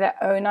think of their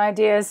own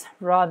ideas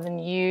rather than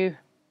you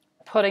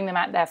putting them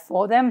out there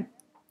for them.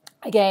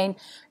 Again,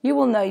 you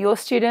will know your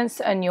students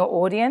and your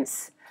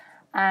audience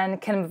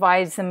and can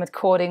advise them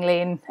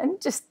accordingly and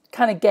just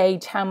kind of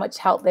gauge how much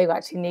help they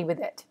actually need with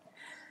it.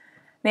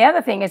 The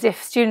other thing is,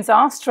 if students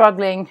are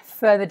struggling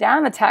further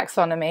down the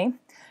taxonomy,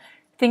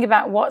 think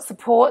about what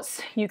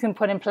supports you can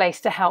put in place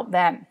to help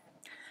them.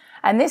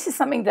 And this is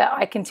something that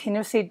I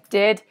continuously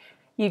did.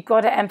 You've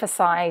got to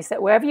emphasize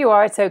that wherever you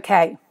are, it's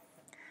okay.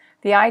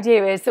 The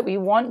idea is that we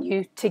want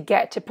you to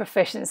get to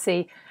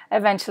proficiency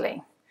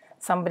eventually.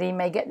 Somebody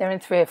may get there in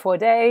 3 or 4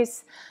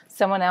 days.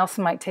 Someone else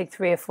might take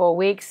 3 or 4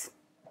 weeks.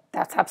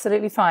 That's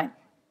absolutely fine.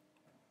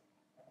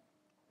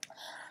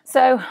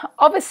 So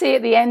obviously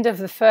at the end of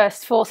the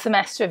first full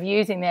semester of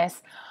using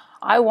this,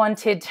 I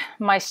wanted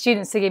my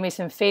students to give me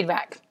some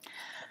feedback.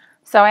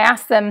 So I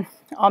asked them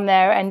on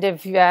their end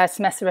of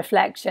semester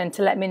reflection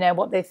to let me know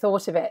what they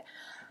thought of it.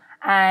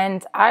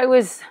 And I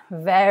was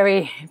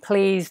very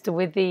pleased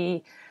with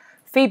the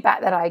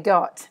feedback that I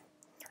got.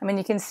 I mean,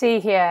 you can see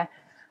here,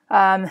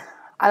 I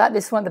like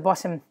this one at the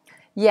bottom.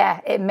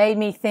 Yeah, it made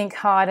me think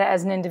harder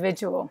as an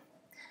individual.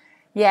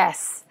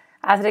 Yes,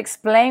 as it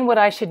explained what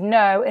I should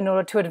know in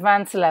order to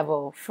advance a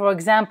level. For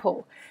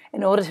example,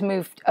 in order to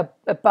move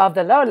above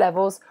the lower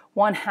levels,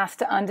 one has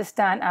to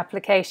understand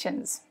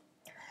applications.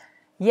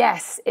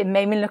 Yes, it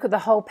made me look at the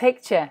whole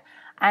picture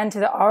and to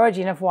the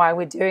origin of why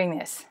we're doing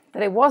this.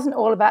 That it wasn't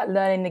all about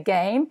learning the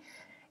game,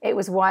 it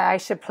was why I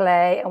should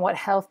play and what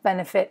health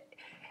benefit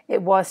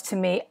it was to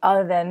me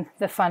other than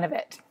the fun of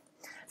it.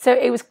 So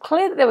it was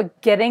clear that they were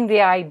getting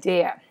the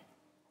idea.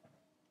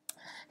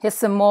 Here's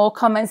some more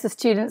comments the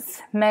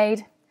students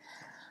made.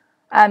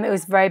 It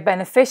was very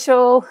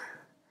beneficial.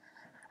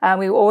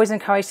 We were always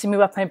encouraged to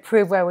move up and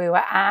improve where we were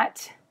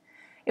at.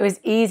 It was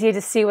easier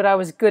to see what I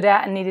was good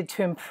at and needed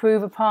to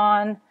improve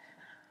upon.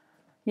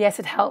 Yes,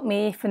 it helped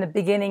me. From the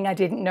beginning, I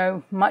didn't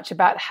know much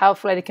about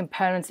health-related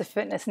components of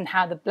fitness and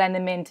how to blend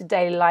them into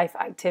daily life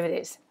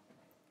activities.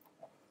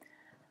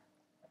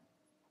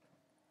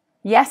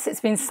 Yes, it's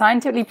been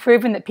scientifically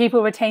proven that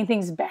people retain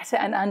things better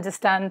and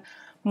understand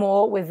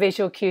more with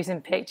visual cues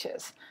and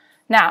pictures.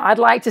 Now, I'd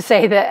like to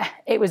say that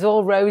it was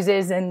all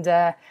roses and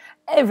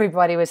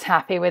everybody was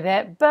happy with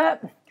it,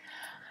 but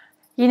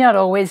you're not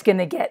always going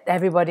to get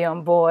everybody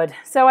on board.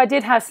 So I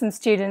did have some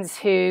students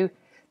who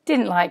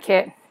didn't like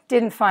it,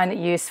 didn't find it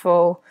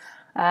useful,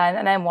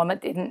 and then one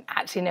that didn't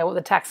actually know what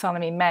the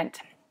taxonomy meant.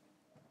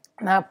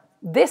 Now,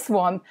 this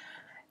one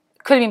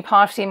could have been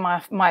partially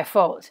my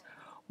fault.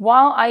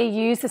 While I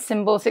used the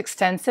symbols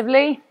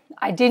extensively,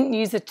 I didn't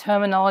use the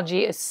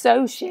terminology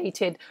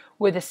associated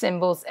with the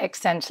symbols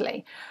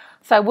extensively.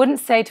 So I wouldn't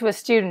say to a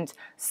student,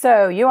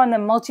 so you're on the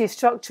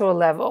multistructural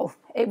level.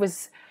 It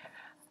was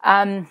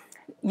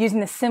using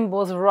the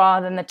symbols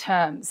rather than the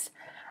terms.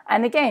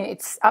 And again,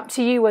 it's up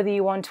to you whether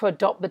you want to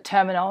adopt the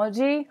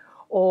terminology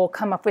or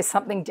come up with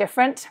something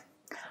different.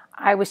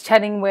 I was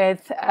chatting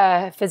with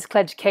a physical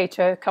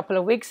educator a couple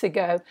of weeks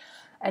ago,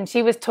 and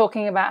she was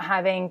talking about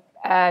having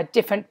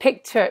different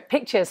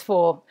pictures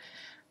for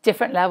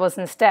different levels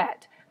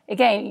instead.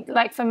 Again,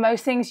 like for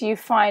most things, you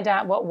find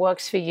out what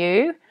works for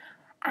you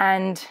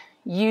and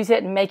use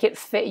it and make it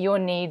fit your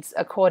needs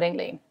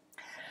accordingly.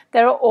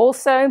 There are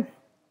also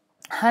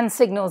hand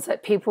signals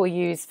that people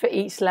use for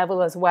each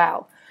level as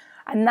well.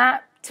 And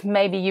that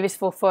may be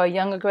useful for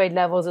younger grade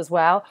levels as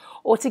well,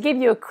 or to give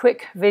you a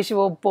quick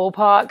visual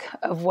ballpark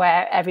of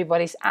where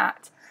everybody's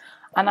at.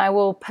 And I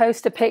will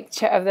post a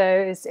picture of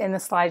those in the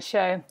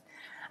slideshow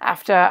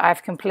after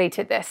I've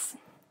completed this.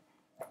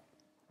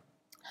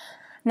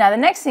 Now the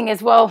next thing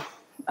is, well,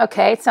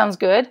 okay, it sounds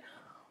good.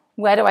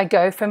 Where do I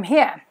go from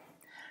here?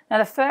 Now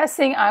the first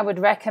thing I would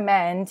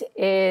recommend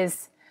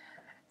is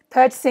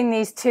purchasing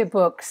these 2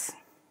 books.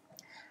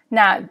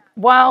 Now,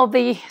 while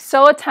the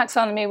SOLO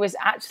Taxonomy was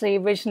actually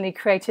originally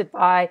created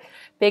by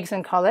Biggs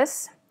and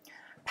Collis,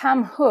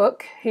 Pam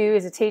Hook, who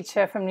is a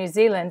teacher from New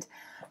Zealand,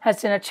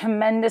 has done a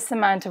tremendous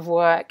amount of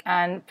work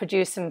and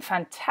produced some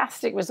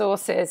fantastic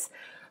resources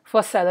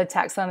for SOLO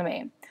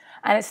Taxonomy.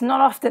 And it's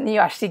not often that you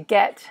actually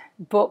get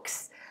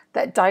books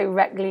that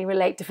directly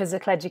relate to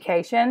physical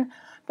education,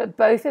 but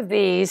both of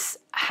these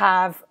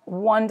have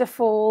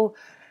wonderful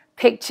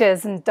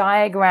pictures and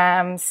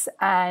diagrams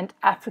and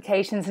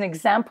applications and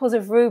examples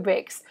of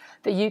rubrics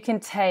that you can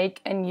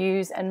take and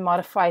use and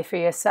modify for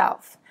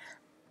yourself.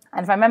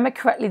 And if I remember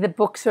correctly, the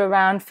books are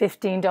around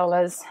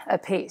 $15 a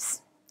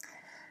piece.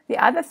 The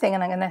other thing,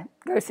 and I'm going to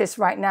go through this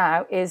right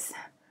now, is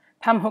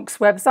Pam Hook's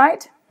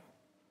website,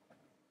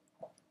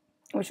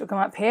 which will come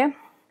up here.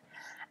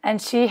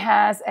 And she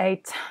has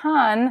a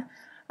ton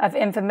of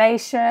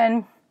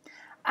information,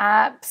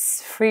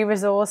 apps, free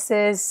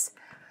resources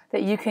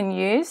that you can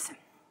use.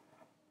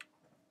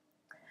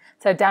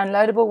 So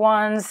downloadable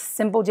ones,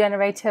 symbol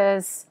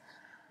generators,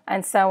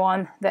 and so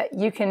on, that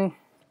you can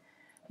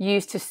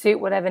use to suit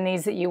whatever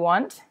needs that you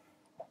want.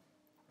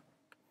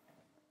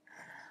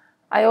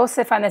 I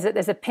also find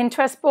there's a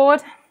Pinterest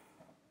board,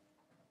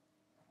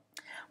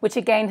 which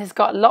again has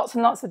got lots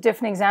and lots of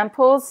different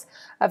examples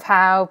of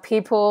how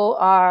people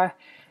are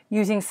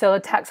using SOLO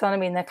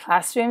Taxonomy in their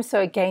classroom. So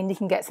again, you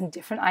can get some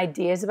different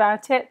ideas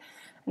about it.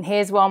 And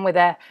here's one with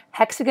a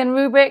hexagon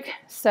rubric.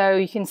 So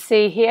you can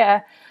see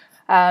here,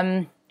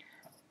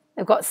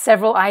 they've got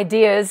several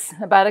ideas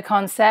about a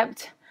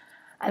concept.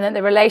 And at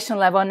the relational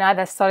level, now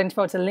they're starting to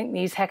be able to link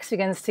these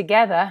hexagons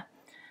together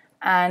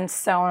and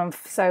so on and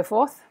so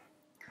forth.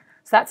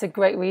 So that's a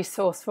great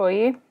resource for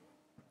you.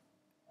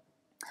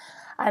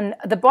 And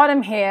at the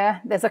bottom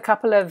here, there's a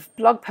couple of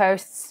blog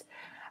posts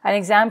and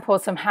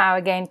examples of how,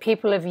 again,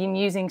 people have been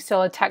using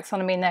SOLO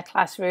Taxonomy in their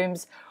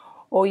classrooms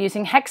or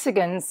using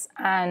hexagons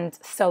and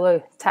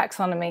SOLO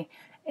Taxonomy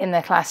in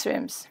their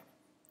classrooms.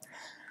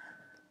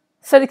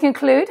 So to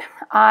conclude,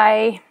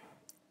 I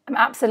am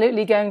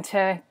absolutely going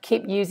to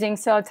keep using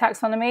SOLO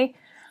Taxonomy.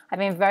 I've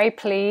been very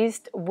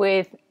pleased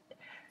with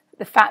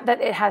the fact that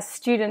it has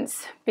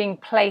students being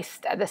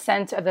placed at the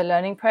center of the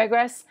learning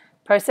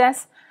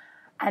process,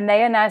 and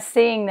they are now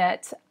seeing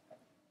that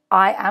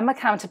I am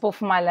accountable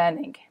for my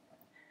learning.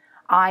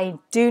 I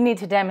do need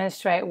to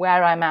demonstrate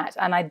where I'm at,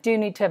 and I do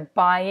need to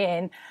buy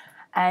in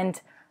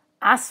and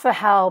ask for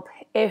help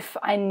if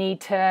I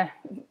need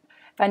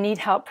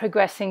help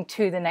progressing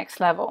to the next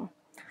level.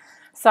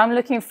 So I'm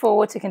looking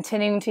forward to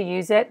continuing to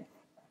use it.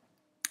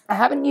 I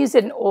haven't used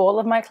it in all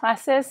of my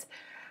classes,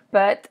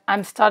 but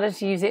I'm starting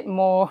to use it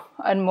more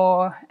and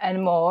more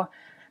and more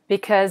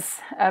because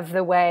of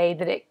the way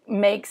that it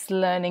makes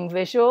learning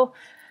visual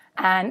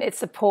and it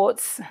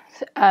supports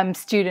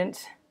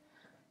student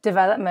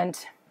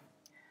development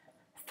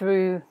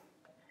through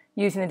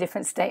using the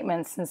different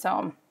statements and so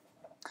on.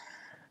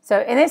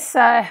 So in this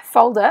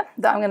folder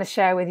that I'm going to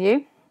share with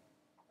you,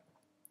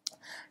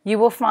 you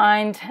will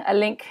find a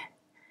link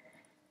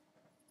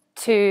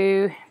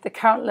to the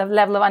current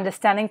level of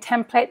understanding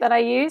template that I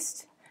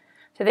used.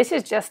 So this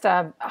is just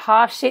a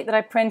half sheet that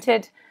I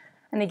printed.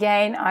 And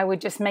again, I would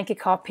just make a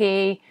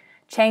copy,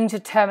 change the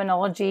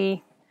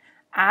terminology,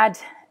 add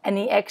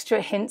any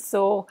extra hints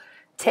or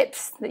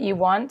tips that you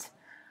want.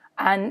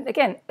 And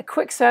again, a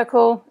quick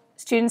circle,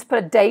 students put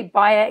a date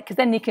by it, because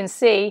then you can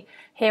see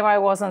here I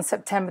was on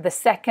September the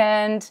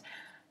 2nd,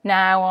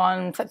 now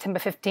on September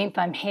 15th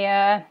I'm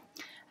here,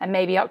 and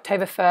maybe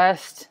October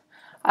 1st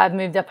I've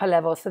moved up a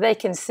level, so they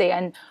can see.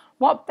 And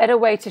what better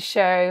way to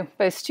show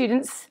both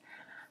students,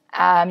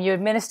 your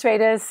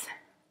administrators,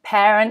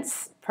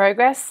 parents,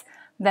 progress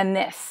than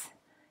this?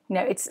 You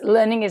know,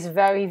 learning is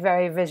very,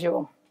 very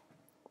visual.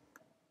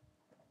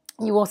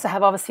 You also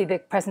have obviously the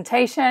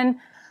presentation,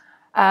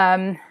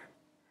 some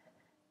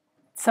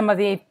of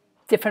the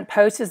different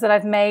posters that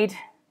I've made.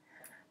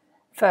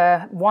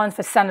 One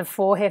for Standard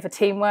 4 here for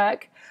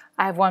teamwork.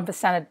 I have one for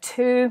Standard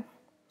 2.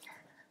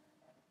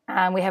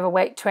 And we have a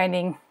weight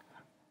training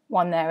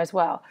one there as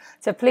well.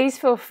 So please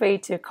feel free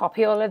to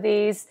copy all of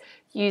these,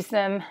 use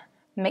them,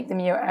 make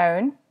them your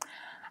own.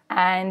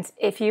 And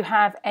if you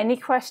have any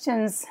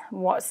questions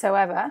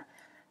whatsoever,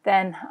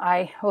 then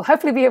I will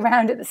hopefully be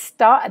around at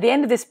the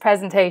end of this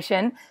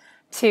presentation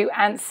to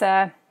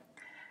answer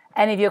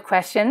any of your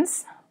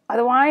questions.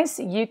 Otherwise,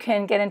 you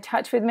can get in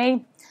touch with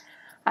me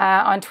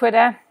on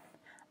Twitter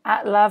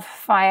at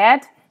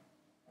LoveFayed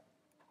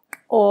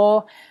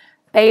or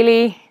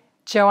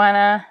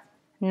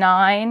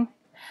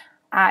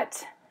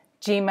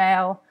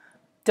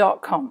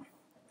BaileyJoanna9@gmail.com.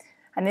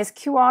 And this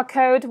QR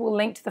code will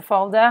link to the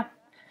folder,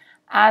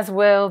 as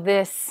will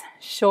this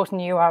shorten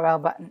URL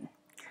button.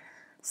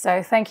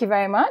 So thank you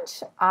very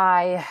much.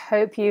 I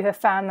hope you have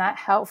found that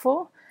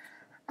helpful.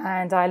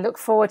 And I look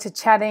forward to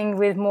chatting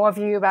with more of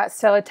you about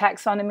SOLO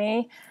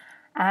Taxonomy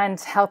and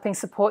helping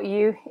support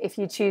you if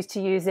you choose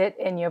to use it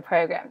in your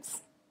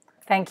programs.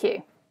 Thank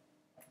you.